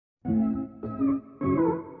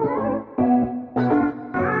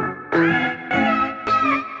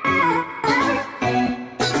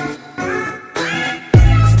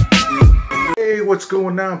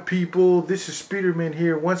going on, people? This is Speederman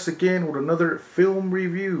here once again with another film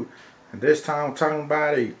review. And this time I'm talking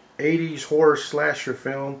about a 80s horror slasher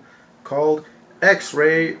film called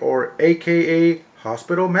X-Ray, or aka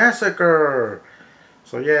Hospital Massacre.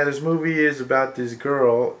 So yeah, this movie is about this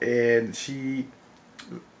girl, and she's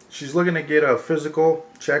looking to get a physical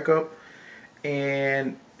checkup,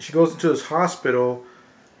 and she goes into this hospital.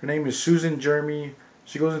 Her name is Susan Jeremy.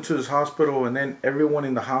 She goes into this hospital, and then everyone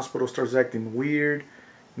in the hospital starts acting weird.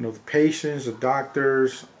 You know, the patients, the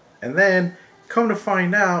doctors, and then come to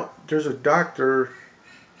find out, there's a doctor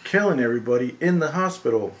killing everybody in the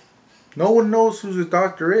hospital. No one knows who the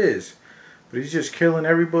doctor is, but he's just killing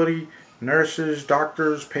everybody: nurses,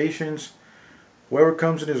 doctors, patients, whoever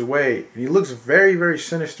comes in his way. And he looks very, very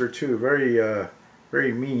sinister too,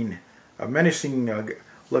 very mean, a menacing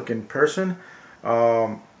looking person.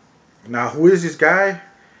 Now, who is this guy?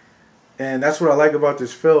 And that's what I like about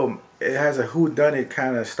this film. It has a whodunit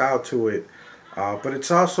kind of style to it, but it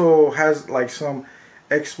also has like some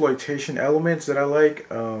exploitation elements that I like.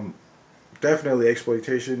 Definitely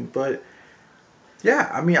exploitation, but yeah,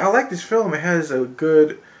 I mean, I like this film. It has a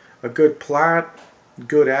good plot,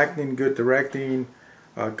 good acting, good directing,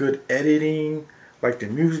 good editing. Like, the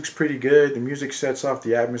music's pretty good. The music sets off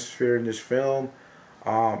the atmosphere in this film.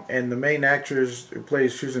 And the main actress who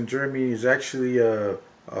plays Susan Jeremy is actually a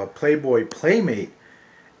Playboy playmate.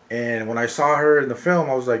 And when I saw her in the film,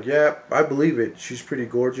 I was like, yeah, I believe it. She's pretty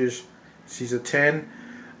gorgeous. She's a 10.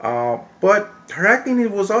 But her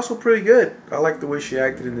acting was also pretty good. I like the way she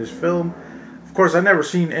acted in this film. Of course, I've never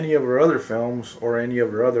seen any of her other films or any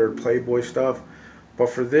of her other Playboy stuff. But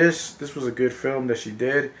for this was a good film that she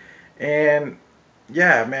did. And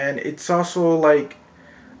yeah, man, it's also like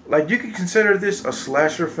you could consider this a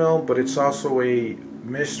slasher film, but it's also a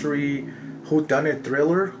mystery whodunit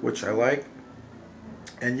thriller, which I like.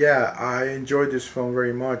 And yeah, I enjoyed this film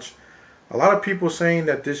very much. A lot of people saying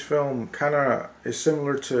that this film kind of is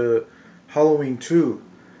similar to Halloween 2,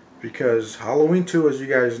 because Halloween 2, as you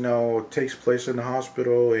guys know, takes place in the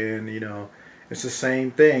hospital, and you know, it's the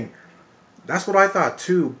same thing. That's what I thought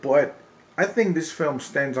too, but I think this film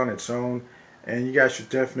stands on its own, and you guys should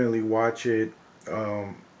definitely watch it.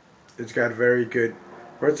 It's got very good,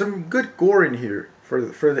 but some good gore in here for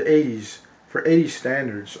the 80s, for 80s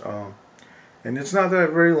standards. And it's not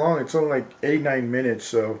that very long. It's only like 89 minutes,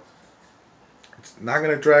 so it's not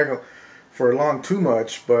gonna drag for long too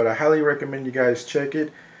much. But I highly recommend you guys check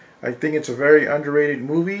it. I think it's a very underrated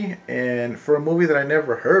movie, and for a movie that I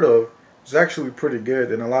never heard of, it's actually pretty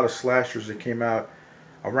good. And a lot of slashers that came out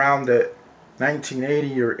around the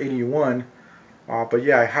 1980 or 81. But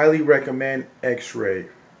yeah, I highly recommend X-Ray.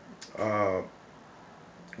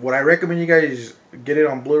 Would I recommend you guys get it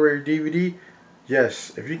on Blu-ray or DVD?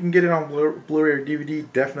 Yes, if you can get it on Blu-ray or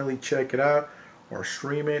DVD, definitely check it out or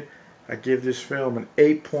stream it. I give this film an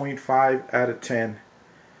 8.5 out of 10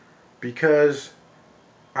 because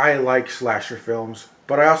I like slasher films,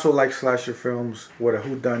 but I also like slasher films with a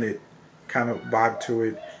whodunit kind of vibe to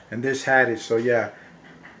it, and this had it. So yeah,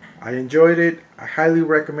 I enjoyed it. I highly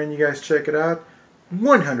recommend you guys check it out.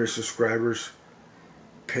 100 subscribers.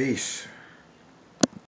 Peace.